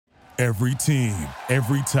Every team,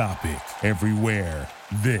 every topic, everywhere.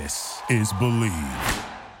 This is Believe.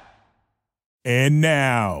 And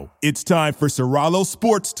now, it's time for Serralo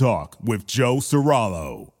Sports Talk with Joe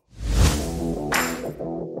Serralo.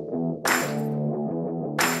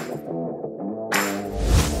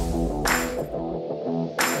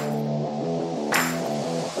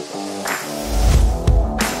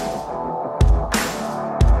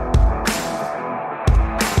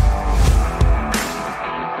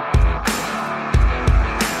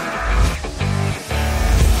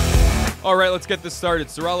 All right, let's get this started.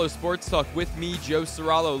 Serralo Sports Talk with me, Joe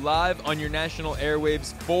Serralo, live on your national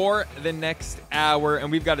airwaves for the next hour, and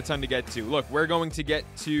we've got a ton to get to. Look, we're going to get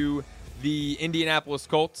to the Indianapolis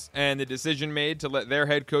Colts and the decision made to let their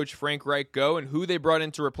head coach Frank Reich go and who they brought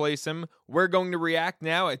in to replace him. We're going to react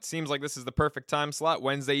now. It seems like this is the perfect time slot,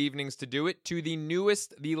 Wednesday evenings, to do it, to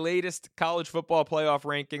the latest college football playoff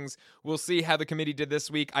rankings. We'll see how the committee did this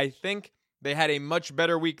week. I think they had a much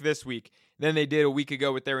better week this week than they did a week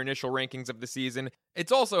ago with their initial rankings of the season.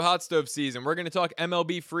 It's also hot stove season. We're going to talk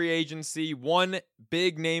MLB free agency. One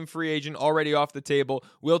big name free agent already off the table.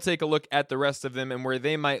 We'll take a look at the rest of them and where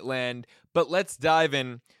they might land. But let's dive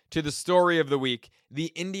in to the story of the week,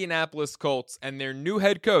 the Indianapolis Colts and their new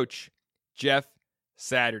head coach, Jeff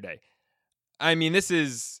Saturday. I mean, this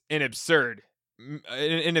is an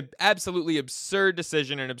absolutely absurd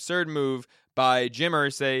decision, an absurd move by Jim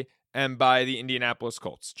Irsay and by the Indianapolis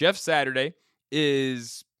Colts. Jeff Saturday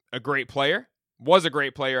is a great player, was a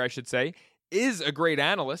great player, I should say, is a great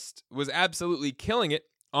analyst, was absolutely killing it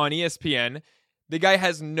on ESPN. The guy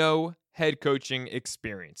has no head coaching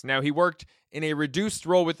experience. Now, he worked in a reduced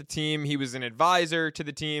role with the team. He was an advisor to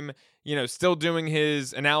the team, still doing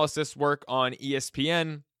his analysis work on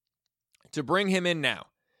ESPN. To bring him in now,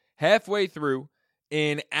 halfway through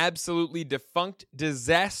an absolutely defunct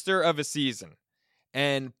disaster of a season,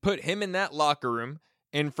 and put him in that locker room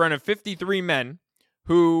in front of 53 men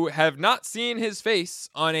who have not seen his face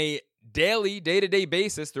on a daily, day-to-day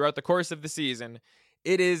basis throughout the course of the season,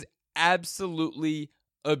 it is absolutely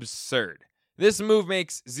absurd. This move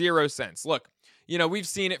makes zero sense. Look, we've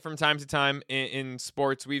seen it from time to time in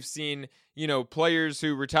sports. We've seen, players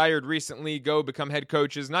who retired recently go become head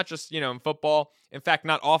coaches, not just, in football. In fact,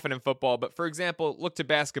 not often in football, but for example, look to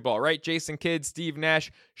basketball, right? Jason Kidd, Steve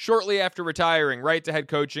Nash, shortly after retiring, right to head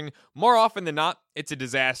coaching. More often than not, it's a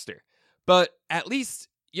disaster. But at least,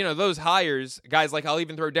 those hires, guys like, I'll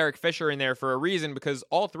even throw Derek Fisher in there for a reason, because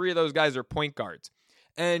all three of those guys are point guards.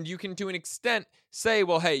 And you can, to an extent, say,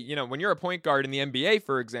 well, hey, when you're a point guard in the NBA,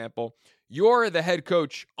 for example, you're the head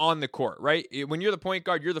coach on the court, right? When you're the point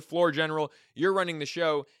guard, you're the floor general, you're running the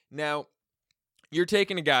show. Now, you're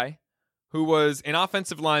taking a guy who was an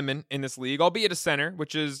offensive lineman in this league, albeit a center,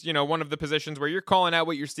 which is, one of the positions where you're calling out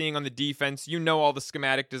what you're seeing on the defense. You know all the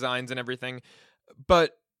schematic designs and everything.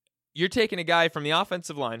 But you're taking a guy from the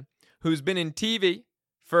offensive line who's been in TV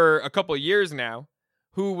for a couple of years now,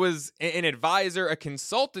 who was an advisor, a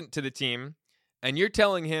consultant to the team, and you're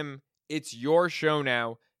telling him it's your show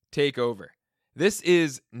now, take over. This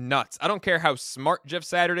is nuts. I don't care how smart Jeff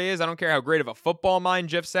Saturday is. I don't care how great of a football mind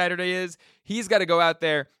Jeff Saturday is. He's got to go out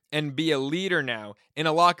there and be a leader now in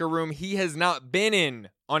a locker room he has not been in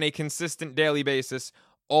on a consistent daily basis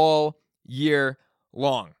all year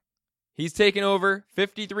long. He's taken over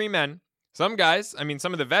 53 men. Some guys,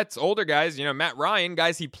 some of the vets, older guys, Matt Ryan,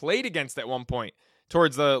 guys he played against at one point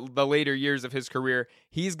towards the later years of his career.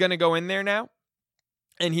 He's going to go in there now,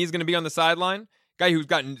 and he's going to be on the sideline. Guy who's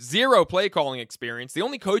gotten zero play calling experience. The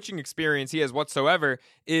only coaching experience he has whatsoever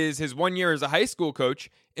is his 1 year as a high school coach,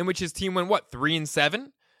 in which his team went,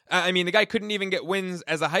 3-7? The guy couldn't even get wins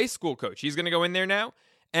as a high school coach. He's going to go in there now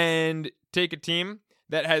and take a team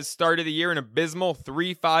that has started the year an abysmal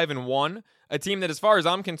 3-5-1, a team that, as far as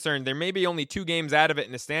I'm concerned, there may be only 2 games out of it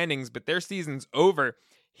in the standings, but their season's over.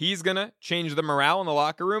 He's going to change the morale in the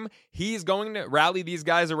locker room. He's going to rally these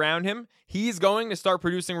guys around him. He's going to start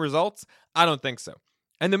producing results. I don't think so.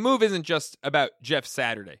 And the move isn't just about Jeff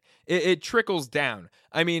Saturday. It trickles down.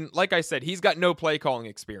 Like I said, he's got no play calling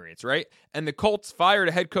experience, right? And the Colts fired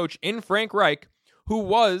a head coach in Frank Reich, who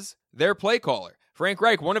was their play caller. Frank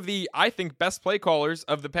Reich, one of the, I think, best play callers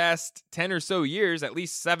of the past 10 or so years, at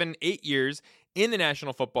least 7-8 years in the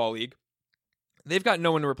National Football League. They've got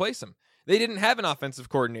no one to replace him. They didn't have an offensive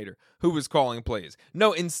coordinator who was calling plays.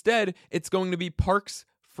 No, instead, it's going to be Parks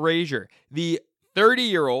Frazier, the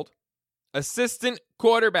 30-year-old assistant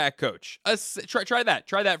quarterback coach. Try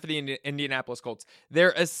that for the Indianapolis Colts.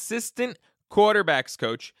 Their assistant quarterbacks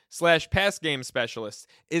coach / pass game specialist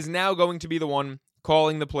is now going to be the one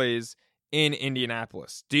calling the plays in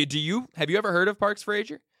Indianapolis. Have you ever heard of Parks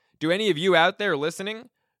Frazier? Do any of you out there listening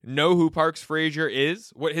know who Parks Frazier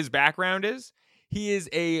is, what his background is, he is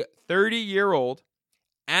a 30-year-old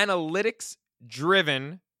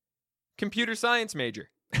analytics-driven computer science major.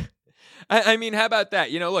 I mean, how about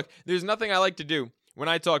that? Look, there's nothing I like to do when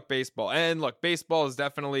I talk baseball. And look, baseball is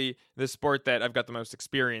definitely the sport that I've got the most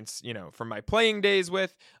experience, from my playing days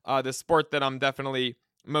with, the sport that I'm definitely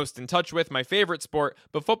most in touch with, my favorite sport,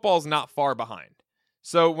 but football's not far behind.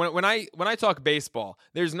 So when I talk baseball,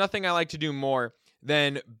 there's nothing I like to do more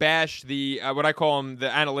than bash the, what I call them, the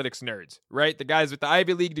analytics nerds, right? The guys with the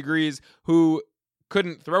Ivy League degrees who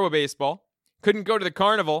couldn't throw a baseball, couldn't go to the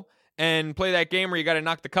carnival and play that game where you got to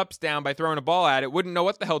knock the cups down by throwing a ball at it, wouldn't know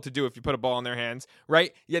what the hell to do if you put a ball in their hands,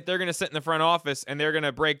 right? Yet they're going to sit in the front office and they're going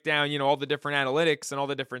to break down, all the different analytics and all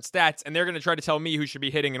the different stats, and they're going to try to tell me who should be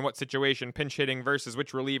hitting in what situation, pinch hitting versus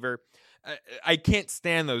which reliever. I can't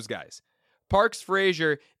stand those guys. Parks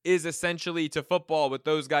Frazier is essentially to football what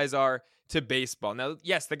those guys are to baseball. Now,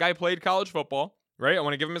 yes, the guy played college football, right? I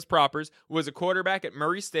want to give him his propers. Was a quarterback at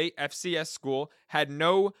Murray State, FCS school, had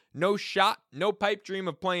no shot, no pipe dream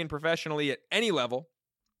of playing professionally at any level.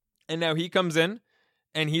 And now he comes in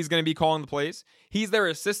and he's going to be calling the plays. He's their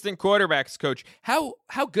assistant quarterbacks coach. How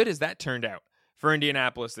good has that turned out for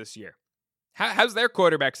Indianapolis this year? How's their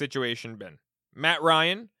quarterback situation been? Matt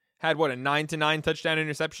Ryan had, a 9-9 touchdown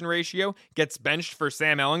interception ratio, gets benched for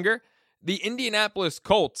Sam Ehlinger. The Indianapolis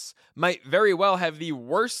Colts might very well have the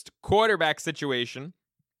worst quarterback situation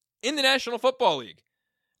in the National Football League.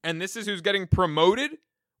 And this is who's getting promoted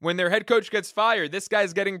when their head coach gets fired. This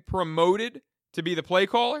guy's getting promoted to be the play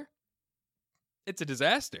caller. It's a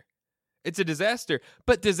disaster. It's a disaster.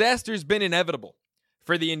 But disaster's been inevitable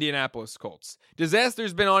for the Indianapolis Colts.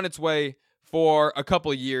 Disaster's been on its way for a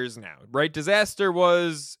couple of years now, right? Disaster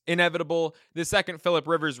was inevitable the second Phillip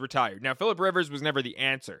Rivers retired. Now, Phillip Rivers was never the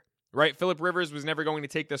answer, right? Phillip Rivers was never going to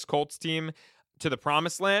take this Colts team to the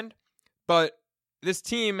promised land, but this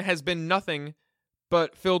team has been nothing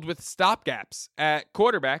but filled with stopgaps at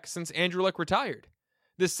quarterback since Andrew Luck retired.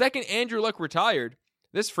 The second Andrew Luck retired,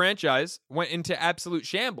 this franchise went into absolute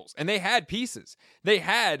shambles, and they had pieces. They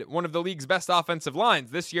had one of the league's best offensive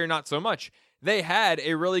lines. This year, not so much. They had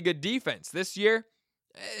a really good defense. This year,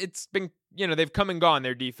 it's been, they've come and gone,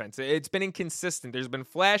 their defense. It's been inconsistent. There's been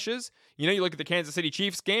flashes. You look at the Kansas City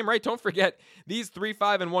Chiefs game, right? Don't forget, these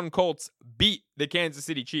 3-5-1 Colts beat the Kansas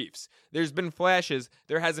City Chiefs. There's been flashes.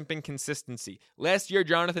 There hasn't been consistency. Last year,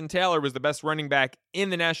 Jonathan Taylor was the best running back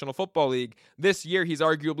in the National Football League. This year, he's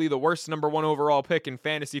arguably the worst number 1 overall pick in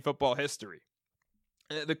fantasy football history.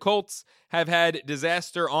 The Colts have had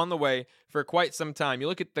disaster on the way for quite some time. You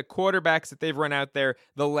look at the quarterbacks that they've run out there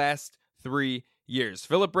the last 3 years.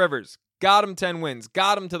 Phillip Rivers got him 10 wins,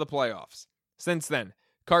 got him to the playoffs. Since then,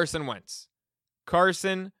 Carson Wentz.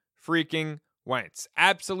 Carson freaking Wentz.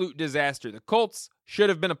 Absolute disaster. The Colts should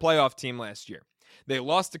have been a playoff team last year. They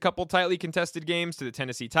lost a couple tightly contested games to the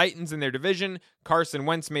Tennessee Titans in their division. Carson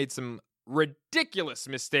Wentz made some ridiculous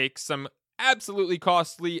mistakes, some absolutely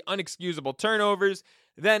costly, unexcusable turnovers.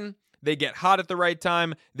 Then they get hot at the right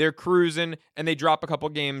time, they're cruising, and they drop a couple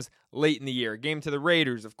games late in the year. Game to the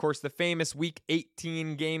Raiders, of course, the famous Week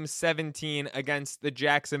 18, Game 17 against the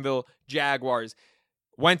Jacksonville Jaguars.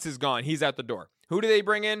 Wentz is gone. He's out the door. Who do they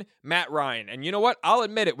bring in? Matt Ryan. And you know what? I'll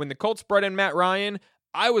admit it. When the Colts brought in Matt Ryan,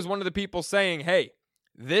 I was one of the people saying, hey,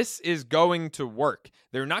 this is going to work.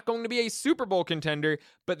 They're not going to be a Super Bowl contender,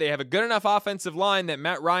 but they have a good enough offensive line that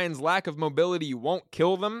Matt Ryan's lack of mobility won't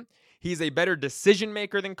kill them. He's a better decision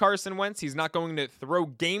maker than Carson Wentz. He's not going to throw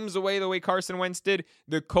games away the way Carson Wentz did.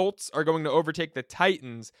 The Colts are going to overtake the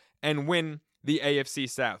Titans and win the AFC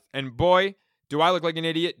South. And boy, do I look like an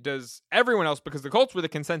idiot. Does everyone else, because the Colts were the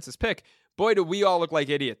consensus pick. Boy, do we all look like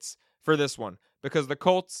idiots for this one. Because the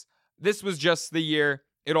Colts, this was just the year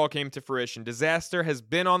it all came to fruition. Disaster has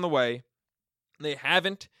been on the way. They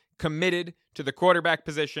haven't committed to the quarterback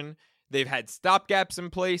position. They've had stopgaps in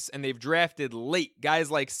place, and they've drafted late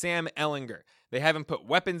guys like Sam Ehlinger. They haven't put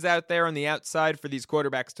weapons out there on the outside for these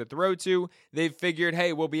quarterbacks to throw to. They've figured,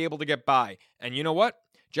 hey, we'll be able to get by. And you know what?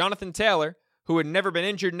 Jonathan Taylor, who had never been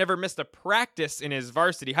injured, never missed a practice in his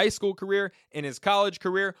varsity high school career, in his college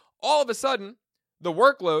career, all of a sudden, the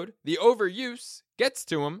workload, the overuse gets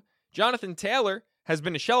to him. Jonathan Taylor has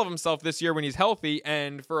been a shell of himself this year when he's healthy,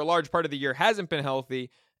 and for a large part of the year hasn't been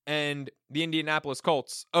healthy. And the Indianapolis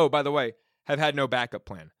Colts, oh, by the way, have had no backup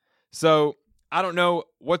plan. So I don't know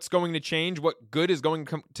what's going to change, what good is going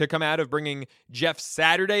to come out of bringing Jeff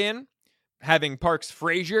Saturday in, having Parks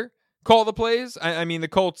Frazier call the plays. I mean, the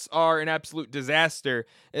Colts are an absolute disaster.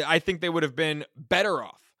 I think they would have been better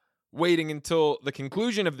off waiting until the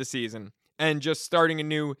conclusion of the season and just starting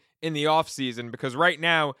anew in the offseason, because right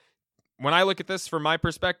now, when I look at this from my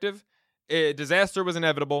perspective, disaster was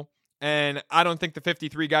inevitable. And I don't think the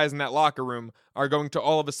 53 guys in that locker room are going to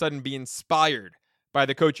all of a sudden be inspired by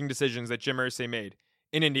the coaching decisions that Jim Irsay made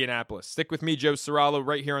in Indianapolis. Stick with me, Joe Serralo,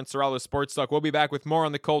 right here on Serralo Sports Talk. We'll be back with more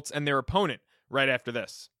on the Colts and their opponent right after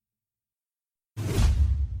this.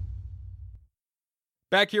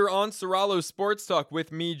 Back here on Serralo Sports Talk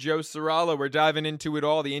with me, Joe Serralo. We're diving into it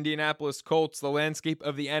all. The Indianapolis Colts, the landscape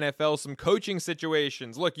of the NFL, some coaching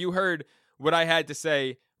situations. Look, you heard what I had to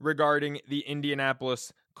say regarding the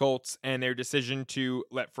Indianapolis Colts and their decision to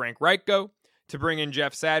let Frank Reich go, to bring in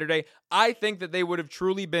Jeff Saturday. I think that they would have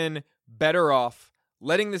truly been better off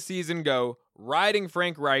letting the season go, riding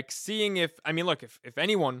Frank Reich, seeing if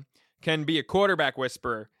anyone can be a quarterback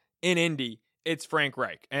whisperer in Indy, it's Frank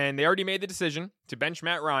Reich. And they already made the decision to bench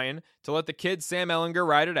Matt Ryan, to let the kid Sam Ehlinger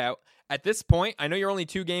ride it out. At this point, I know you're only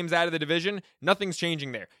 2 games out of the division. Nothing's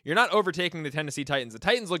changing there. You're not overtaking the Tennessee Titans. The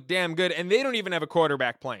Titans look damn good, and they don't even have a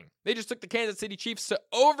quarterback playing. They just took the Kansas City Chiefs to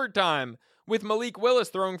overtime with Malik Willis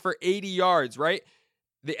throwing for 80 yards, right?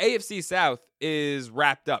 The AFC South is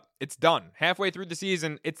wrapped up. It's done. Halfway through the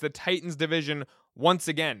season, it's the Titans division once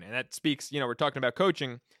again. And that speaks, we're talking about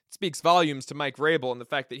coaching. It speaks volumes to Mike Vrabel and the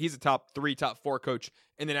fact that he's a top 3, top 4 coach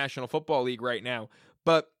in the National Football League right now.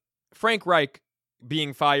 But Frank Reich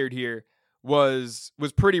being fired here was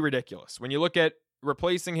pretty ridiculous. When you look at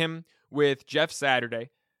replacing him with Jeff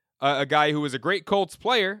Saturday, a guy who was a great Colts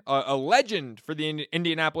player, a legend for the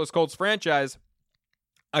Indianapolis Colts franchise,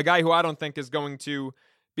 a guy who I don't think is going to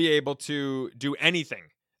be able to do anything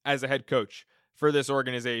as a head coach for this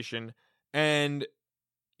organization. And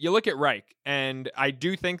you look at Reich, and I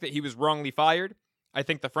do think that he was wrongly fired. I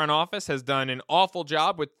think the front office has done an awful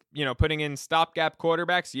job with, putting in stopgap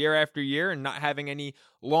quarterbacks year after year and not having any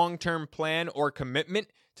long-term plan or commitment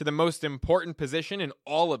to the most important position in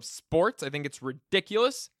all of sports. I think it's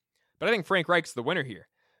ridiculous. But I think Frank Reich's the winner here.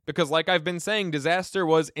 Because like I've been saying, disaster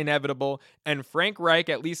was inevitable. And Frank Reich,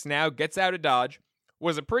 at least now, gets out of Dodge,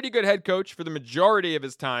 was a pretty good head coach for the majority of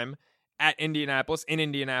his time in Indianapolis.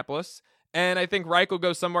 And I think Reich will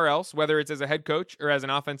go somewhere else, whether it's as a head coach or as an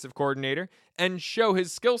offensive coordinator, and show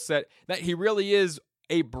his skill set that he really is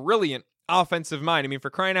a brilliant offensive mind. I mean, for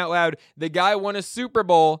crying out loud, the guy won a Super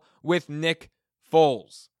Bowl with Nick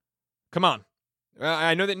Foles. Come on.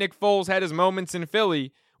 I know that Nick Foles had his moments in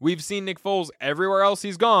Philly. We've seen Nick Foles everywhere else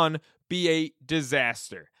he's gone be a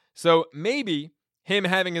disaster. So maybe him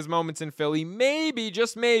having his moments in Philly, maybe,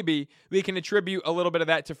 just maybe, we can attribute a little bit of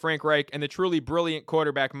that to Frank Reich and the truly brilliant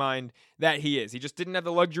quarterback mind that he is. He just didn't have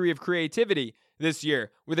the luxury of creativity this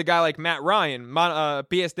year with a guy like Matt Ryan,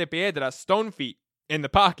 Pies de Piedra, stone feet in the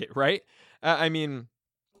pocket, right?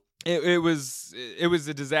 It was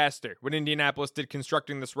a disaster what Indianapolis did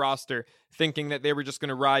constructing this roster, thinking that they were just going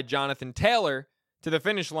to ride Jonathan Taylor to the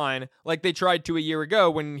finish line like they tried to a year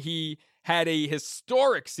ago when he had a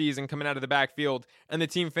historic season coming out of the backfield and the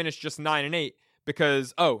team finished just 9-8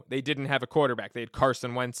 because, they didn't have a quarterback. They had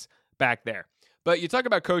Carson Wentz back there. But you talk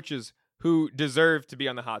about coaches who deserve to be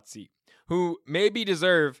on the hot seat, who maybe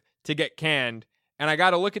deserve to get canned, and I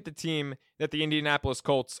got to look at the team that the Indianapolis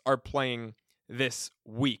Colts are playing this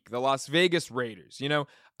week, the Las Vegas Raiders.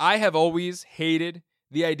 I have always hated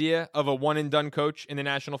the idea of a one-and-done coach in the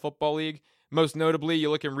National Football League. Most notably,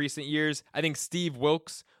 you look in recent years, I think Steve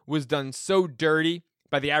Wilkes was done so dirty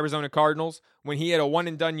by the Arizona Cardinals when he had a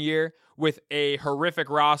one-and-done year with a horrific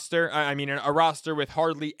roster. A roster with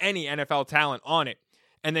hardly any NFL talent on it.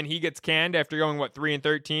 And then he gets canned after going,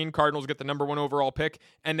 3-13. Cardinals get the number 1 overall pick.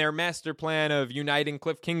 And their master plan of uniting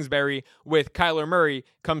Cliff Kingsbury with Kyler Murray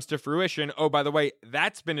comes to fruition. Oh, by the way,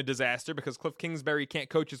 that's been a disaster because Cliff Kingsbury can't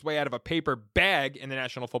coach his way out of a paper bag in the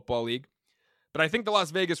National Football League. But I think the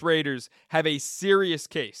Las Vegas Raiders have a serious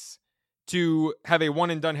case to have a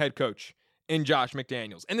one-and-done head coach in Josh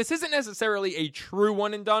McDaniels. And this isn't necessarily a true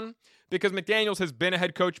one-and-done because McDaniels has been a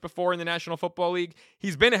head coach before in the National Football League.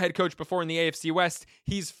 He's been a head coach before in the AFC West.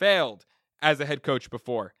 He's failed as a head coach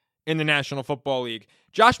before in the National Football League.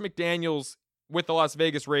 Josh McDaniels with the Las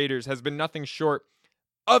Vegas Raiders has been nothing short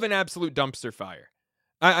of an absolute dumpster fire.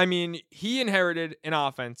 He inherited an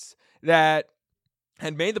offense that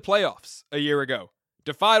had made the playoffs a year ago,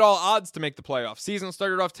 defied all odds to make the playoffs. Season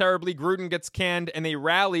started off terribly. Gruden gets canned, and they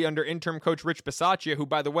rally under interim coach Rich Bisaccia, who,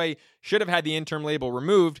 by the way, should have had the interim label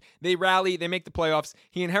removed. They rally. They make the playoffs.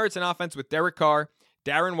 He inherits an offense with Derek Carr,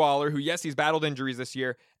 Darren Waller, who, yes, he's battled injuries this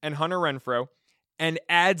year, and Hunter Renfrow, and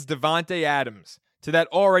adds Devontae Adams to that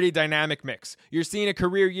already dynamic mix. You're seeing a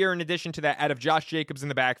career year in addition to that out of Josh Jacobs in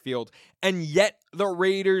the backfield, and yet the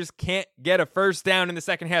Raiders can't get a first down in the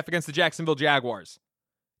second half against the Jacksonville Jaguars.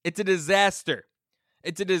 It's a disaster.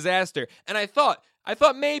 It's a disaster. And I thought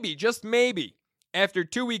maybe, just maybe, after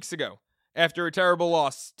 2 weeks ago, after a terrible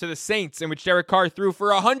loss to the Saints in which Derek Carr threw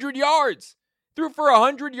for 100 yards,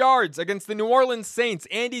 against the New Orleans Saints.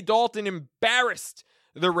 Andy Dalton embarrassed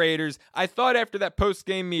the Raiders. I thought after that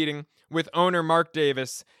post-game meeting with owner Mark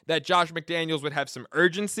Davis that Josh McDaniels would have some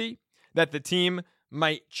urgency, that the team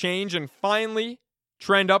might change and finally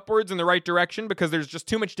trend upwards in the right direction because there's just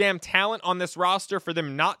too much damn talent on this roster for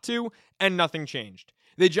them not to, and nothing changed.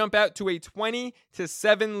 They jump out to a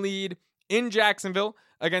 20-7 lead in Jacksonville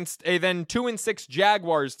against a then 2-6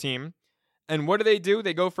 Jaguars team. And what do?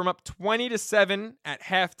 They go from up 20-7 at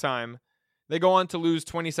halftime. They go on to lose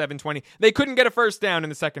 27-20. They couldn't get a first down in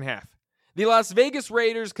the second half. The Las Vegas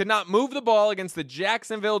Raiders could not move the ball against the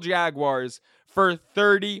Jacksonville Jaguars for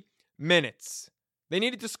 30 minutes. They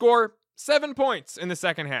needed to score 7 points in the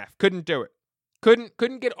second half. Couldn't do it.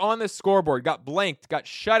 Couldn't get on the scoreboard. Got blanked. Got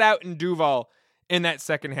shut out in Duval in that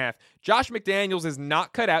second half. Josh McDaniels is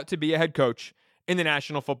not cut out to be a head coach in the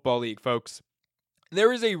National Football League, folks.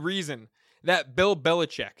 There is a reason that Bill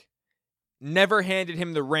Belichick never handed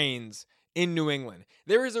him the reins in New England.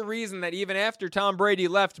 There is a reason that even after Tom Brady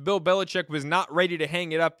left, Bill Belichick was not ready to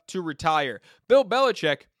hang it up to retire. Bill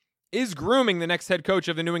Belichick is grooming the next head coach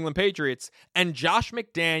of the New England Patriots, and Josh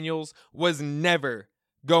McDaniels was never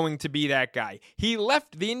going to be that guy. He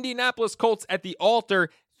left the Indianapolis Colts at the altar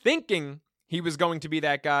thinking he was going to be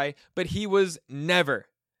that guy, but he was never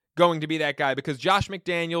going to be that guy because Josh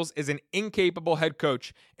McDaniels is an incapable head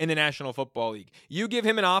coach in the National Football League. You give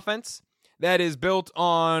him an offense that is built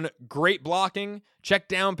on great blocking, check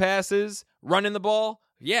down passes, running the ball.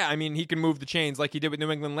 Yeah, I mean, he can move the chains like he did with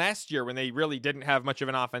New England last year when they really didn't have much of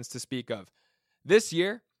an offense to speak of. This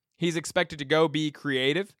year, he's expected to go be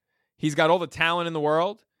creative. He's got all the talent in the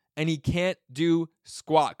world, and he can't do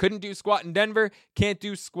squat. Couldn't do squat in Denver, can't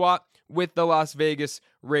do squat with the Las Vegas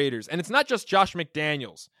Raiders. And it's not just Josh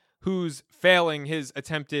McDaniels who's failing his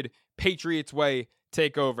attempted Patriots way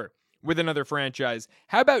takeover with another franchise.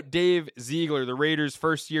 How about Dave Ziegler, the Raiders'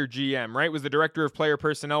 first-year GM, right? Was the director of player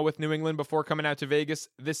personnel with New England before coming out to Vegas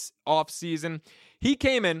this offseason. He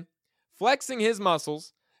came in, flexing his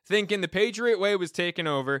muscles, thinking the Patriot way was taken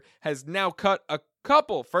over, has now cut a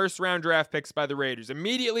couple first-round draft picks by the Raiders.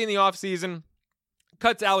 Immediately in the offseason,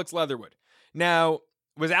 cuts Alex Leatherwood. Now,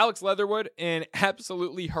 was Alex Leatherwood an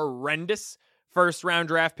absolutely horrendous first-round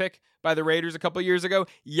draft pick by the Raiders a couple years ago?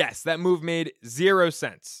 Yes, that move made 0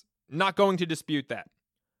 sense. Not going to dispute that.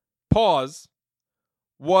 Pause.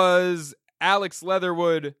 Was Alex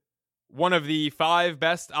Leatherwood one of the 5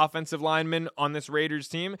 best offensive linemen on this Raiders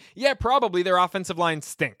team? Yeah, probably. Their offensive line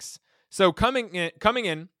stinks. So coming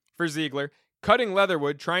in for Ziegler, cutting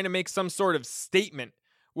Leatherwood, trying to make some sort of statement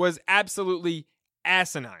was absolutely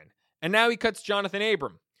asinine. And now he cuts Jonathan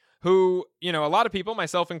Abram, who, a lot of people,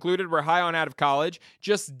 myself included, were high on out of college,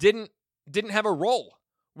 just didn't have a role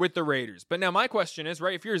with the Raiders. But now my question is,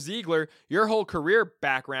 right, if you're Ziegler, your whole career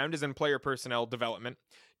background is in player personnel development.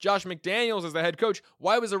 Josh McDaniels is the head coach.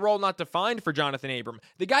 Why was a role not defined for Jonathan Abram?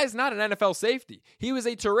 The guy's not an NFL safety. He was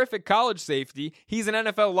a terrific college safety. He's an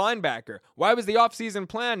NFL linebacker. Why was the offseason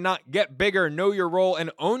plan not get bigger, know your role, and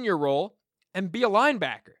own your role, and be a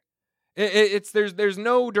linebacker? There's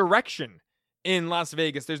no direction in Las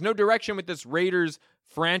Vegas. There's no direction with this Raiders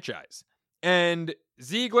franchise. And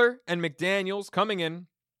Ziegler and McDaniels coming in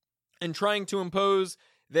and trying to impose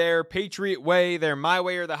their Patriot way, their my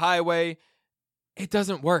way or the highway, it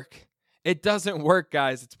doesn't work. It doesn't work,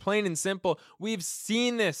 guys. It's plain and simple. We've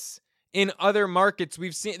seen this in other markets.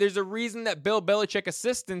 There's a reason that Bill Belichick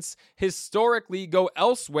assistants historically go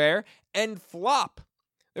elsewhere and flop.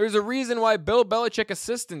 There's a reason why Bill Belichick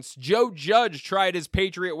assistants, Joe Judge, tried his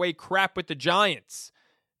Patriot way crap with the Giants,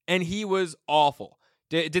 and he was awful.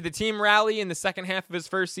 Did the team rally in the second half of his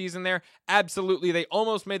first season there? Absolutely. They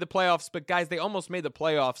almost made the playoffs, but guys, they almost made the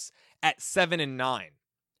playoffs at 7-9,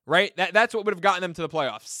 right? That's what would have gotten them to the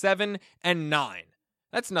playoffs, 7-9.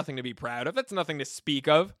 That's nothing to be proud of. That's nothing to speak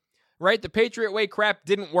of, right? The Patriot way crap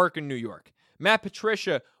didn't work in New York. Matt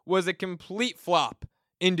Patricia was a complete flop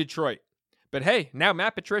in Detroit. But hey, now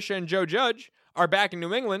Matt Patricia and Joe Judge are back in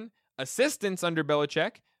New England, assistants under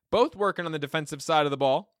Belichick, both working on the defensive side of the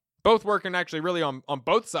ball, both working actually really on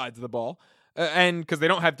both sides of the ball, and because they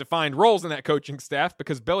don't have defined roles in that coaching staff,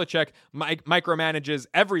 because Belichick micromanages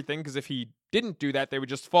everything, because if he didn't do that, they would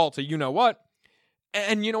just fall to you-know-what.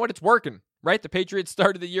 And you know what? It's working, right? The Patriots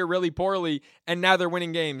started the year really poorly, and now they're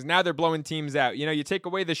winning games. Now they're blowing teams out. You take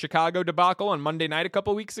away the Chicago debacle on Monday night a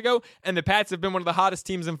couple weeks ago, and the Pats have been one of the hottest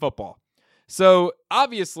teams in football. So,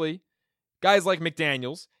 obviously, guys like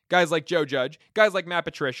McDaniels, guys like Joe Judge, guys like Matt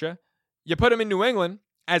Patricia, you put them in New England,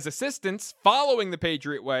 as assistants following the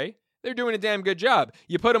Patriot way, they're doing a damn good job.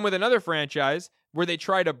 You put them with another franchise where they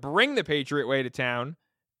try to bring the Patriot way to town,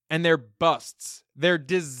 and they're busts. They're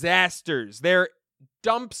disasters. They're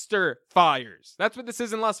dumpster fires. That's what this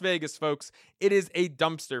is in Las Vegas, folks. It is a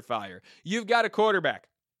dumpster fire. You've got a quarterback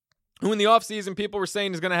who in the offseason people were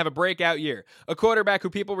saying is going to have a breakout year. A quarterback who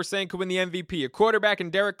people were saying could win the MVP. A quarterback in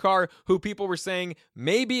Derek Carr who people were saying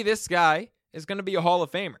maybe this guy is going to be a Hall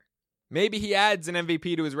of Famer. Maybe he adds an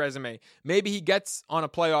MVP to his resume. Maybe he gets on a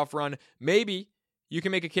playoff run. Maybe you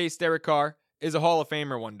can make a case Derek Carr is a Hall of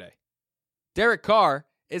Famer one day. Derek Carr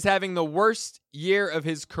is having the worst year of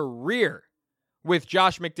his career with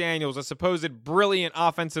Josh McDaniels, a supposed brilliant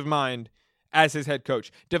offensive mind, as his head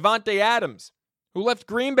coach. Davante Adams, who left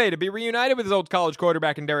Green Bay to be reunited with his old college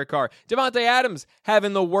quarterback in Derek Carr. Davante Adams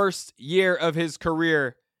having the worst year of his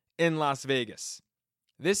career in Las Vegas.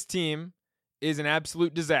 This team is an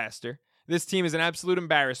absolute disaster. This team is an absolute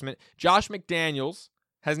embarrassment. Josh McDaniels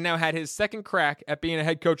has now had his second crack at being a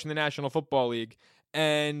head coach in the National Football League,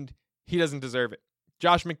 and he doesn't deserve it.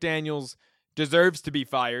 Josh McDaniels deserves to be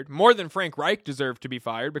fired, more than Frank Reich deserved to be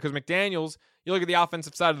fired, because McDaniels, you look at the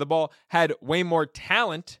offensive side of the ball, has way more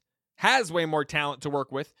talent to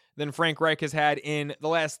work with than Frank Reich has had in the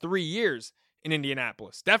last 3 years in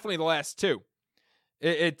Indianapolis. Definitely the last 2.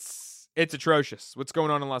 It's atrocious what's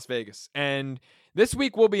going on in Las Vegas. And this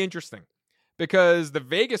week will be interesting because the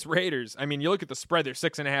Vegas Raiders, I mean, you look at the spread, they're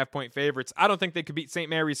 6.5-point favorites. I don't think they could beat St.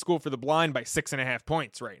 Mary's School for the Blind by 6.5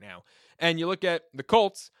 points right now. And you look at the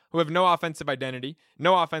Colts, who have no offensive identity,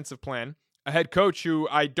 no offensive plan, a head coach who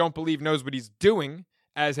I don't believe knows what he's doing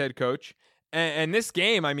as head coach. And this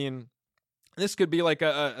game, I mean, this could be like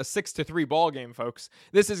a 6-3 ball game, folks.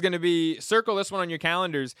 This is going to be, circle this one on your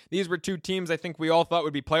calendars. These were 2 teams I think we all thought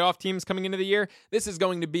would be playoff teams coming into the year. This is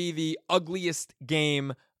going to be the ugliest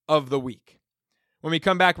game of the week. When we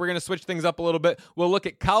come back, we're going to switch things up a little bit. We'll look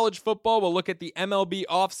at college football. We'll look at the MLB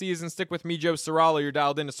offseason. Stick with me, Joe Serralo. You're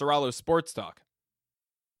dialed into Serralo Sports Talk.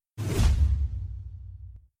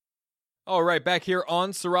 All right, back here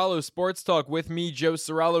on Serralo Sports Talk with me, Joe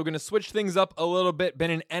Serralo. Going to switch things up a little bit.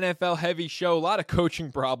 Been an NFL-heavy show. A lot of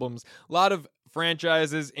coaching problems. A lot of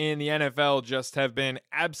franchises in the NFL just have been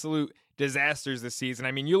absolute disasters this season.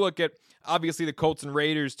 I mean, you look at, obviously, the Colts and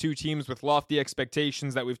Raiders, 2 teams with lofty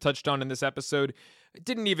expectations that we've touched on in this episode.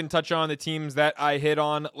 Didn't even touch on the teams that I hit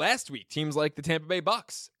on last week. Teams like the Tampa Bay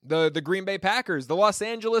Bucks, the Green Bay Packers, the Los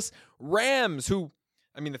Angeles Rams, who,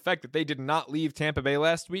 I mean, the fact that they did not leave Tampa Bay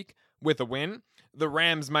last week with a win, the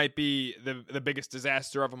Rams might be the biggest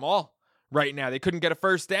disaster of them all right now. They couldn't get a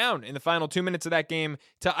first down in the final 2 minutes of that game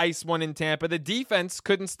to ice one in Tampa. The defense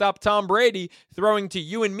couldn't stop Tom Brady throwing to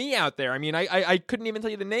you and me out there. I mean, I couldn't even tell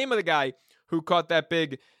you the name of the guy who caught that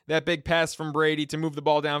big pass from Brady to move the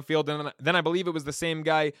ball downfield. And then I believe it was the same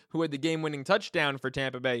guy who had the game-winning touchdown for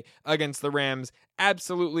Tampa Bay against the Rams.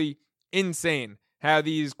 Absolutely insane how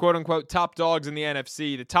these quote-unquote top dogs in the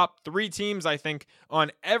NFC, the top 3 teams, I think,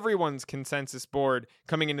 on everyone's consensus board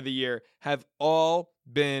coming into the year, have all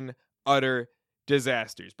been utter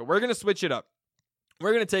disasters. But we're going to switch it up.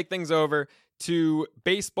 We're going to take things over to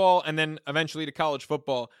baseball and then eventually to college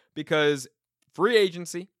football, because free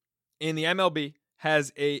agency in the MLB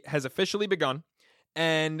has officially begun,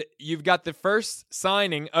 and you've got the first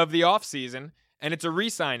signing of the offseason, and it's a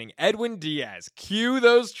re-signing. Edwin Diaz. Cue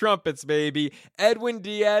those trumpets, baby. Edwin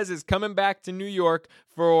Diaz is coming back to New York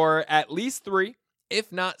for at least 3,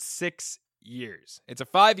 if not 6 years. It's a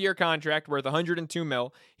 5-year contract worth $102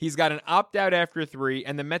 million. He's got an opt-out after 3,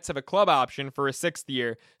 and the Mets have a club option for a 6th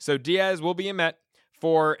year. So Diaz will be a Met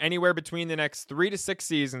for anywhere between the next 3 to 6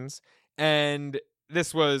 seasons, and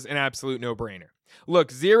this was an absolute no-brainer.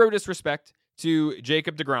 Look, zero disrespect to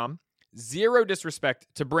Jacob deGrom, zero disrespect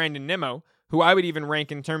to Brandon Nimmo, who I would even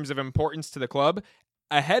rank in terms of importance to the club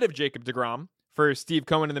ahead of Jacob deGrom for Steve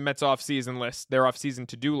Cohen and the Mets offseason list, their offseason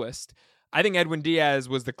to-do list. I think Edwin Diaz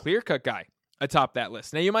was the clear-cut guy atop that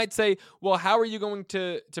list. Now, you might say, well, how are you going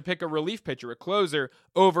to pick a relief pitcher, a closer,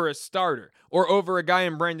 over a starter, or over a guy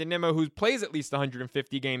in Brandon Nimmo who plays at least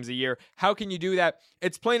 150 games a year? How can you do that?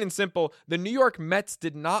 It's plain and simple. The New York Mets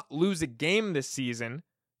did not lose a game this season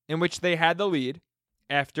in which they had the lead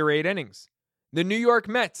after 8 innings. The New York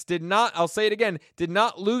Mets did not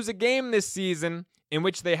lose a game this season in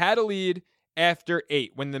which they had a lead after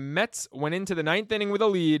 8. When the Mets went into the 9th inning with a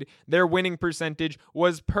lead, their winning percentage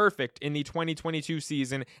was perfect in the 2022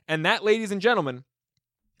 season. And that, ladies and gentlemen,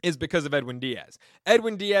 is because of Edwin Diaz.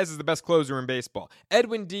 Edwin Diaz is the best closer in baseball.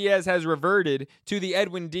 Edwin Diaz has reverted to the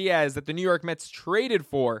Edwin Diaz that the New York Mets traded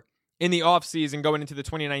for in the offseason going into the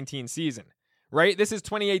 2019 season. Right? This is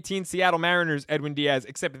 2018 Seattle Mariners Edwin Diaz,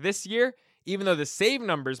 except this year even though the save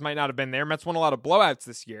numbers might not have been there. Mets won a lot of blowouts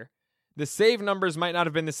this year. The save numbers might not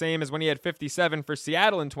have been the same as when he had 57 for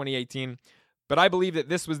Seattle in 2018, but I believe that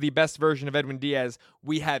this was the best version of Edwin Diaz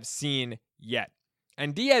we have seen yet.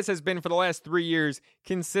 And Diaz has been, for the last 3 years,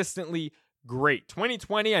 consistently great.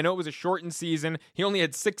 2020, I know it was a shortened season. He only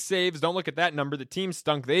had 6 saves. Don't look at that number. The team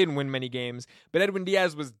stunk. They didn't win many games. But Edwin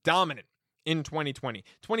Diaz was dominant in 2020.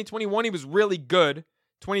 2021, he was really good.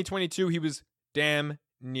 2022, he was damn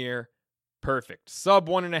near perfect. Sub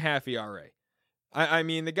 1.5 ERA. I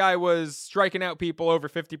mean, the guy was striking out people over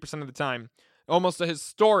 50% of the time. Almost a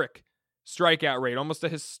historic strikeout rate. Almost a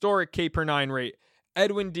historic K per 9 rate.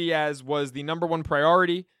 Edwin Diaz was the number one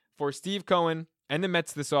priority for Steve Cohen and the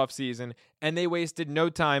Mets this offseason, and they wasted no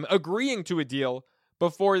time agreeing to a deal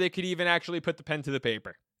before they could even actually put the pen to the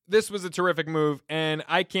paper. This was a terrific move, and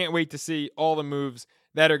I can't wait to see all the moves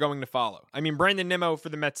that are going to follow. I mean, Brandon Nimmo for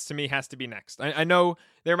the Mets, to me, has to be next. I know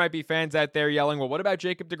there might be fans out there yelling, well, what about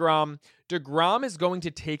Jacob deGrom? DeGrom is going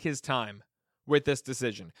to take his time with this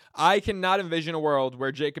decision. I cannot envision a world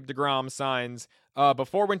where Jacob deGrom signs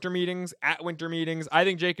before winter meetings, at winter meetings. I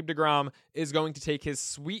think Jacob deGrom is going to take his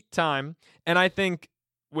sweet time, and I think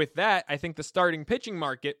with that, I think the starting pitching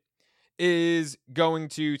market is going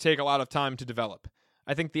to take a lot of time to develop.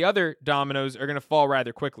 I think the other dominoes are going to fall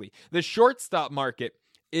rather quickly. The shortstop market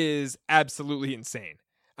is absolutely insane.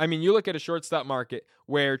 I mean, you look at a shortstop market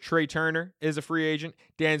where Trey Turner is a free agent,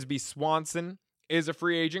 Dansby Swanson is a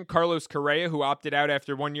free agent, Carlos Correa, who opted out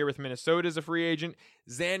after 1 year with Minnesota, is a free agent,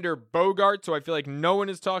 Xander Bogaerts, who I feel like no one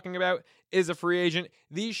is talking about, is a free agent.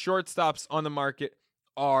 These shortstops on the market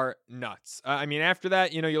are nuts. I mean, after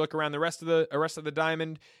that, you look around the rest of the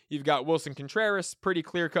diamond. You've got Wilson Contreras, pretty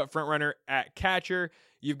clear-cut front runner at catcher.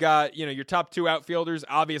 You've got, your top 2 outfielders,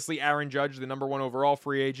 obviously Aaron Judge, the number 1 overall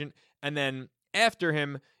free agent, and then after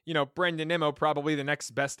him, Brandon Nimmo, probably the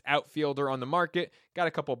next best outfielder on the market. Got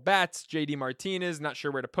a couple bats, JD Martinez, not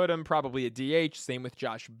sure where to put him, probably a DH. Same with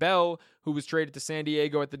Josh Bell, who was traded to San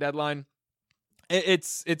Diego at the deadline.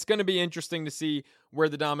 It's going to be interesting to see where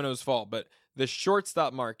the dominoes fall, but the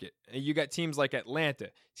shortstop market, you got teams like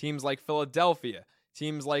Atlanta, teams like Philadelphia,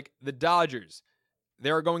 teams like the Dodgers.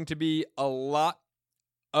 There are going to be a lot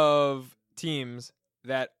of teams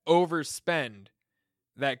that overspend,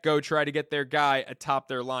 that go try to get their guy atop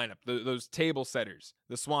their lineup, those table setters,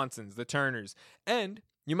 the Swansons, the Turners. And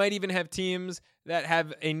you might even have teams that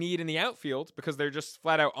have a need in the outfield because there just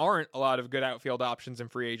flat out aren't a lot of good outfield options in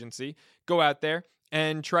free agency. Go out there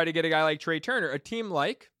and try to get a guy like Trey Turner. A team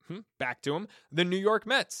like, back to him, the New York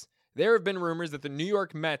Mets. There have been rumors that the New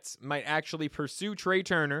York Mets might actually pursue Trey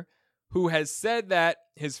Turner, who has said that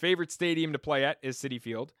his favorite stadium to play at is Citi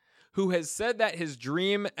Field, who has said that his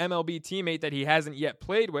dream MLB teammate that he hasn't yet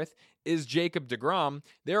played with is Jacob deGrom.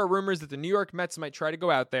 There are rumors that the New York Mets might try to go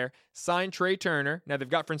out there, sign Trey Turner. Now, they've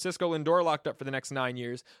got Francisco Lindor locked up for the next 9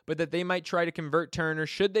 years, but that they might try to convert Turner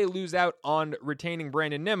should they lose out on retaining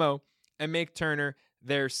Brandon Nimmo and make Turner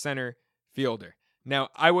their center fielder. Now,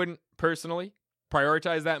 I wouldn't personally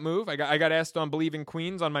prioritize that move. I got asked on Believe in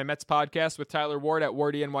Queens on my Mets podcast with Tyler Ward at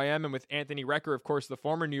Wardy NYM and with Anthony Recker, of course, the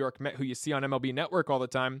former New York Met who you see on MLB Network all the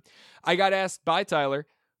time. I got asked by Tyler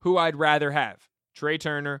who I'd rather have, Trey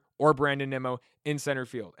Turner or Brandon Nimmo in center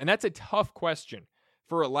field. And that's a tough question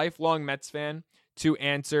for a lifelong Mets fan to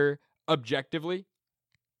answer objectively.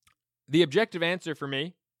 The objective answer for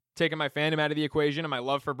me, taking my fandom out of the equation and my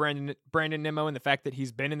love for Brandon Nimmo and the fact that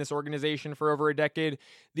he's been in this organization for over a decade,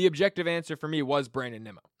 the objective answer for me was Brandon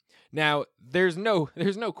Nimmo. Now, there's no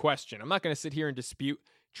question. I'm not going to sit here and dispute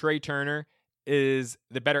Trey Turner is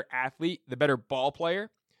the better athlete, the better ball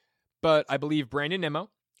player, but I believe Brandon Nimmo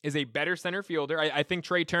is a better center fielder. I think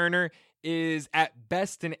Trey Turner is at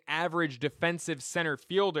best an average defensive center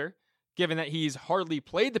fielder, given that he's hardly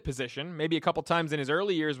played the position, maybe a couple times in his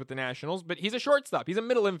early years with the Nationals, but he's a shortstop. He's a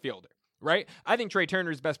middle infielder, right? I think Trey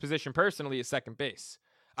Turner's best position personally is second base.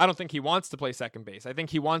 I don't think he wants to play second base. I think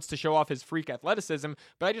he wants to show off his freak athleticism,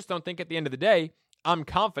 but I just don't think at the end of the day, I'm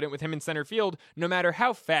confident with him in center field, no matter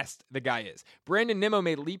how fast the guy is. Brandon Nimmo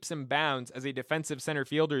made leaps and bounds as a defensive center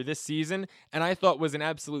fielder this season, and I thought was an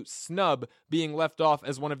absolute snub being left off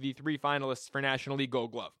as one of the 3 finalists for National League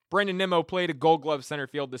Gold Glove. Brandon Nimmo played a Gold Glove center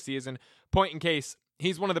field this season. Point in case,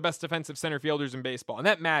 he's one of the best defensive center fielders in baseball, and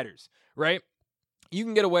that matters, right? You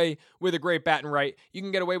can get away with a great bat in right. You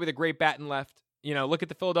can get away with a great bat in left. Look at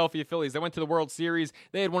the Philadelphia Phillies. They went to the World Series.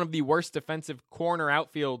 They had one of the worst defensive corner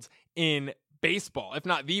outfields in baseball, if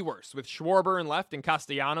not the worst, with Schwarber in left and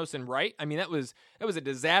Castellanos in right. I mean, that was a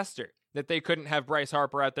disaster that they couldn't have Bryce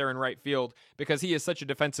Harper out there in right field because he is such a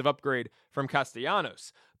defensive upgrade from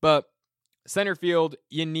Castellanos. But center field,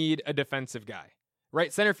 you need a defensive guy.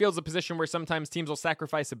 right? Center field's a position where sometimes teams will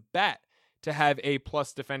sacrifice a bat to have a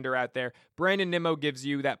plus defender out there. Brandon Nimmo gives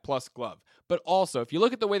you that plus glove. But also, if you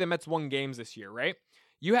look at the way the Mets won games this year, right?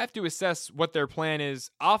 You have to assess what their plan is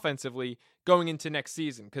offensively going into next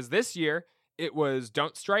season. Because this year, it was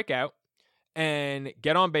don't strike out and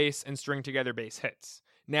get on base and string together base hits.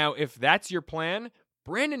 Now, if that's your plan,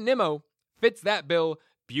 Brandon Nimmo fits that bill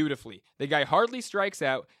beautifully. The guy hardly strikes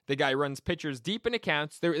out. The guy runs pitchers deep into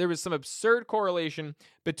counts. There was some absurd correlation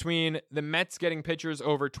between the Mets getting pitchers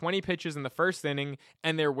over 20 pitches in the first inning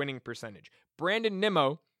and their winning percentage. Brandon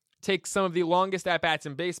Nimmo takes some of the longest at-bats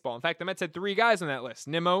in baseball. In fact, the Mets had 3 guys on that list: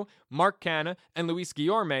 Nimmo, Mark Canha, and Luis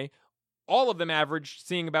Guillorme. All of them averaged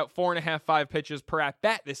seeing about 4.5, 5 pitches per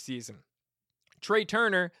at-bat this season. Trey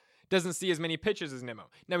Turner doesn't see as many pitches as Nimmo.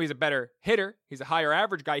 Now, he's a better hitter. He's a higher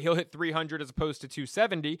average guy. He'll hit 300 as opposed to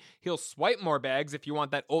 270. He'll swipe more bags if you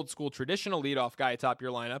want that old school traditional leadoff guy atop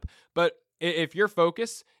your lineup. But if your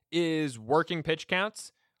focus is working pitch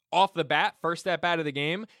counts off the bat, first at bat of the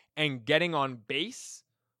game, and getting on base,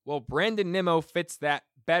 well, Brandon Nimmo fits that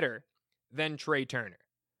better than Trey Turner.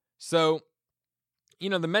 So,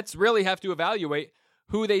 the Mets really have to evaluate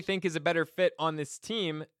who they think is a better fit on this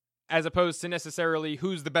team as opposed to necessarily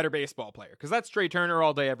who's the better baseball player, because that's Trey Turner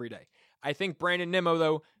all day, every day. I think Brandon Nimmo,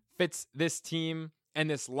 though, fits this team and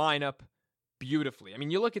this lineup beautifully. I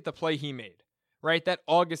mean, you look at the play he made, right? That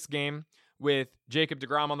August game with Jacob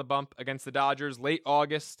deGrom on the bump against the Dodgers, late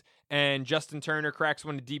August, and Justin Turner cracks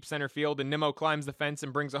one to deep center field, and Nimmo climbs the fence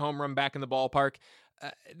and brings a home run back in the ballpark.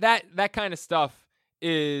 That kind of stuff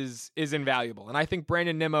is invaluable. And I think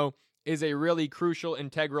Brandon Nimmo is a really crucial,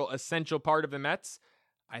 integral, essential part of the Mets.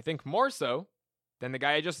 I think more so than the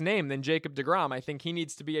guy I just named, than Jacob deGrom. I think he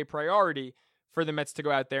needs to be a priority for the Mets to go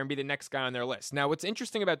out there and be the next guy on their list. Now, what's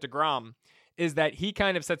interesting about deGrom is that he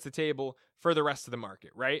kind of sets the table for the rest of the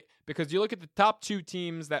market, right? Because you look at the top 2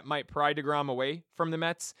 teams that might pry deGrom away from the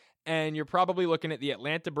Mets, and you're probably looking at the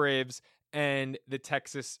Atlanta Braves and the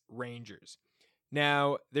Texas Rangers.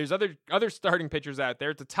 Now, there's other starting pitchers out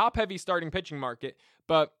there. It's a top-heavy starting pitching market,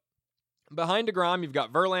 but behind deGrom, you've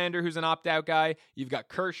got Verlander, who's an opt-out guy. You've got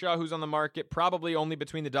Kershaw, who's on the market, probably only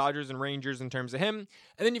between the Dodgers and Rangers in terms of him.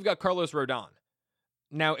 And then you've got Carlos Rodon.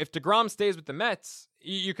 Now, if deGrom stays with the Mets,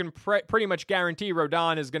 you can pretty much guarantee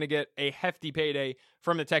Rodon is going to get a hefty payday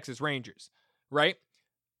from the Texas Rangers, right?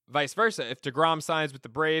 Vice versa, if deGrom signs with the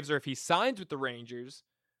Braves or if he signs with the Rangers,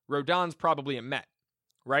 Rodon's probably a Met,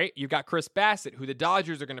 right? You've got Chris Bassett, who the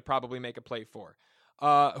Dodgers are going to probably make a play for.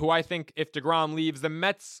 Who I think if deGrom leaves, the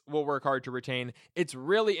Mets will work hard to retain. It's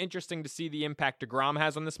really interesting to see the impact deGrom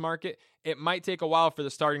has on this market. It might take a while for the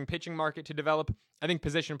starting pitching market to develop. I think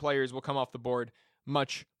position players will come off the board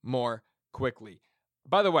much more quickly.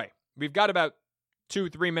 By the way, we've got about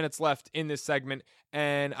 2-3 minutes left in this segment,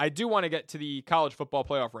 and I do want to get to the college football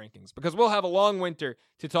playoff rankings because we'll have a long winter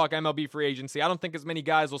to talk MLB free agency. I don't think as many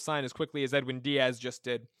guys will sign as quickly as Edwin Diaz just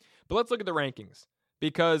did. But let's look at the rankings,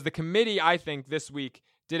 because the committee, I think, this week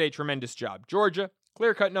did a tremendous job. Georgia,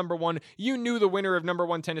 clear-cut number 1. You knew the winner of number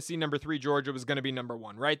 1 Tennessee, number 3 Georgia was going to be number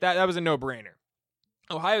 1, right? That was a no-brainer.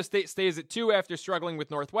 Ohio State stays at 2 after struggling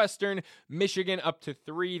with Northwestern. Michigan up to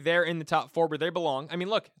 3. They're in the top 4 where they belong. I mean,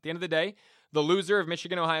 look, at the end of the day, the loser of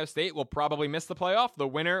Michigan-Ohio State will probably miss the playoff. The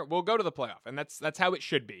winner will go to the playoff, and that's how it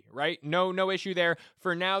should be, right? No issue there.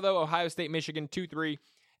 For now, though, Ohio State, Michigan 2-3,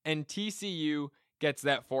 and TCU gets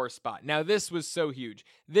that 4 spot. Now, this was so huge.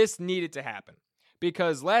 This needed to happen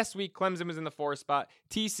because last week Clemson was in the 4 spot.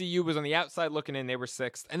 TCU was on the outside looking in. They were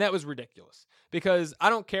 6th, and that was ridiculous because I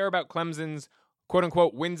don't care about Clemson's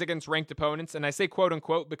quote-unquote wins against ranked opponents, and I say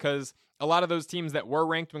quote-unquote because a lot of those teams that were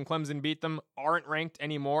ranked when Clemson beat them aren't ranked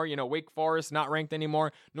anymore. Wake Forest, not ranked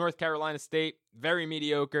anymore. North Carolina State, very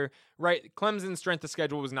mediocre, right? Clemson's strength of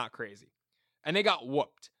schedule was not crazy, and they got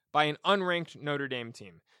whooped by an unranked Notre Dame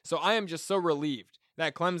team. So I am just so relieved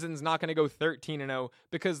that Clemson's not going to go 13-0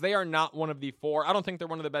 because they are not one of the 4. I don't think they're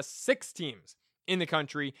one of the best 6 teams in the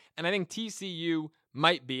country, and I think TCU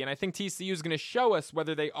might be, and I think TCU is going to show us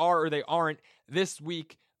whether they are or they aren't this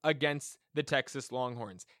week against the Texas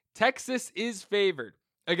Longhorns. Texas is favored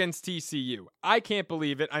against TCU. I can't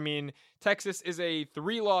believe it. I mean, Texas is a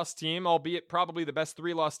 3-loss team, albeit probably the best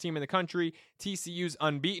 3-loss team in the country. TCU's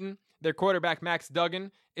unbeaten. Their quarterback, Max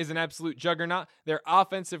Duggan, is an absolute juggernaut. Their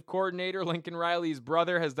offensive coordinator, Lincoln Riley's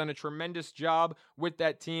brother, has done a tremendous job with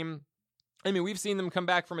that team. I mean, we've seen them come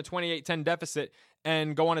back from a 28-10 deficit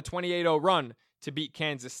and go on a 28-0 run to beat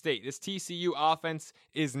Kansas State. This TCU offense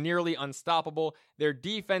is nearly unstoppable. Their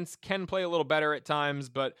defense can play a little better at times,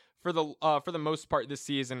 but for the most part this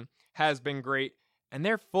season has been great. And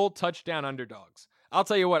they're full touchdown underdogs I'll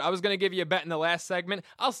tell you what, I was going to give you a bet in the last segment.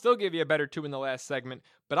 I'll still give you a bet or two in the last segment,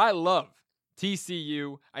 but I love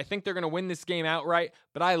TCU. I think they're going to win this game outright,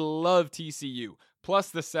 but I love TCU. Plus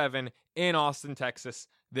the 7 in Austin, Texas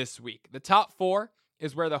this week. The top 4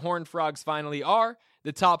 is where the Horned Frogs finally are.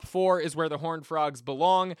 The top 4 is where the Horned Frogs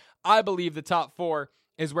belong. I believe the top 4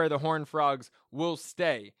 is where the Horned Frogs will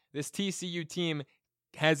stay. This TCU team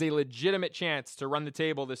has a legitimate chance to run the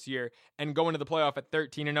table this year and go into the playoff at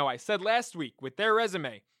 13-0. I said last week, with their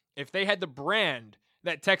resume, if they had the brand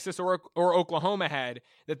that Texas or Oklahoma had,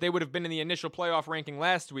 that they would have been in the initial playoff ranking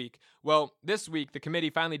last week. Well, this week, the committee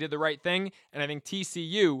finally did the right thing, and I think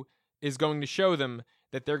TCU is going to show them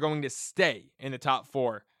that they're going to stay in the top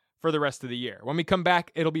 4 for the rest of the year. When we come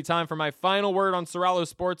back, it'll be time for my final word on Serralo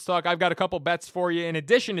Sports Talk. I've got a couple bets for you in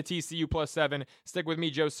addition to TCU plus 7. Stick with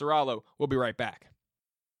me, Joe Serralo. We'll be right back.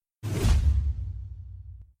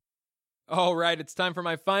 All right, it's time for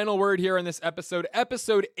my final word here in this episode.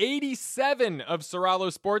 Episode 87 of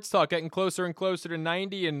Serralo Sports Talk, getting closer and closer to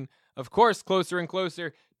 90, and of course, closer and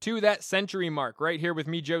closer to that century mark right here with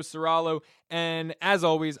me, Joe Serralo. And as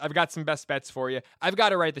always, I've got some best bets for you. I've got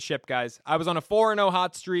to right the ship, guys. I was on a 4-0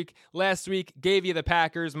 hot streak last week, gave you the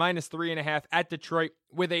Packers minus 3.5 at Detroit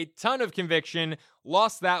with a ton of conviction.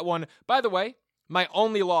 Lost that one. By the way, my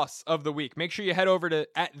only loss of the week. Make sure you head over to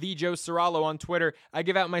 @TheJoeSerralo on Twitter. I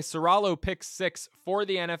give out my Serralo Pick 6 for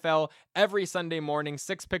the NFL every Sunday morning,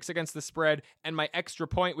 6 picks against the spread, and my extra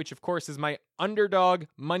point, which of course is my underdog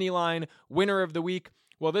money line winner of the week.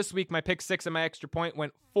 Well, this week, my pick 6 and my extra point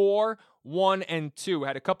went 4, 1, and 2.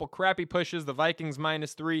 Had a couple crappy pushes. The Vikings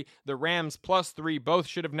minus 3, the Rams plus 3. Both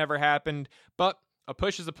should have never happened, but a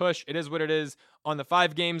push is a push. It is what it is. On the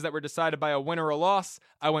 5 games that were decided by a win or a loss,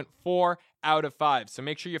 I went 4 out of 5. So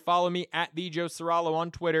make sure you follow me @TheJoeSerralo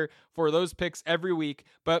on Twitter for those picks every week.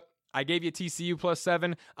 But I gave you TCU plus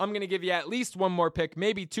 7. I'm going to give you at least one more pick,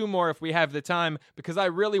 maybe 2 more if we have the time, because I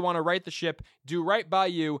really want to right the ship, do right by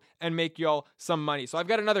you, and make y'all some money. So I've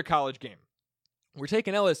got another college game. We're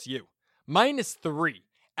taking LSU minus 3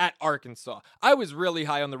 at Arkansas. I was really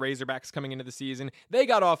high on the Razorbacks coming into the season. They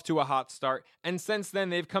got off to a hot start, and since then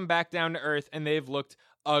they've come back down to earth and they've looked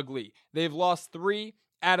ugly. They've lost 3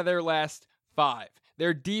 out of their last 5.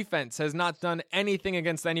 Their defense has not done anything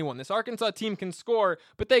against anyone. This Arkansas team can score,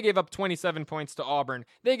 but they gave up 27 points to Auburn.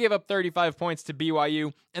 They gave up 35 points to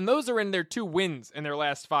BYU, and those are in their 2 wins in their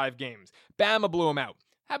last 5 games. Bama blew them out.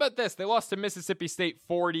 How about this? They lost to Mississippi State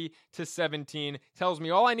 40-17. Tells me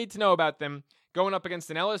all I need to know about them. Going up against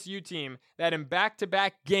an LSU team that in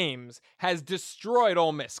back-to-back games has destroyed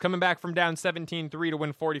Ole Miss, coming back from down 17-3 to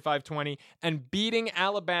win 45-20, and beating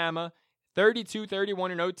Alabama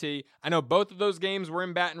 32-31 in OT. I know both of those games were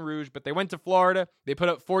in Baton Rouge, but they went to Florida. They put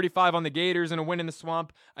up 45 on the Gators in a win in the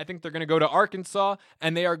Swamp. I think they're going to go to Arkansas,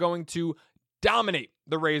 and they are going to dominate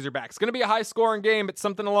the Razorbacks. Going to be a high-scoring game, but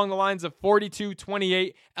something along the lines of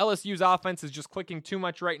 42-28. LSU's offense is just clicking too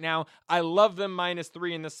much right now. I love them minus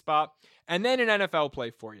 3 in this spot. And then an NFL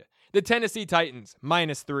play for you. The Tennessee Titans,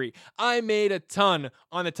 minus 3. I made a ton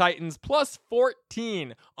on the Titans, plus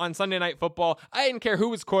 14 on Sunday Night Football. I didn't care who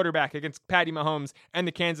was quarterback against Patty Mahomes and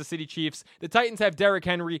the Kansas City Chiefs. The Titans have Derrick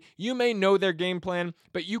Henry. You may know their game plan,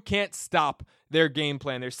 but you can't stop their game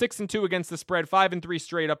plan. They're 6-2 against the spread, 5-3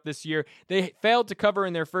 straight up this year. They failed to cover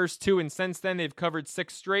in their first 2, and since then they've covered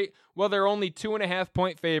 6 straight. Well, they're only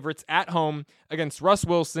 2.5-point favorites at home against Russ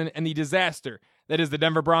Wilson and the disaster that is the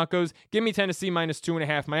Denver Broncos. Give me Tennessee minus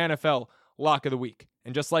 2.5, my NFL lock of the week.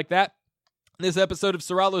 And just like that, this episode of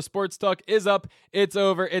Serralo Sports Talk is up. It's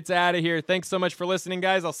over. It's out of here. Thanks so much for listening,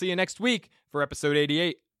 guys. I'll see you next week for episode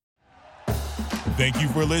 88. Thank you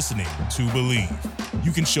for listening to Believe.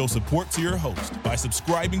 You can show support to your host by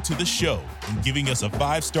subscribing to the show and giving us a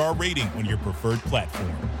 5-star rating on your preferred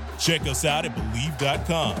platform. Check us out at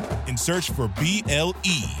Believe.com and search for BLEAV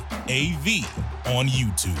on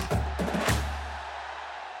YouTube.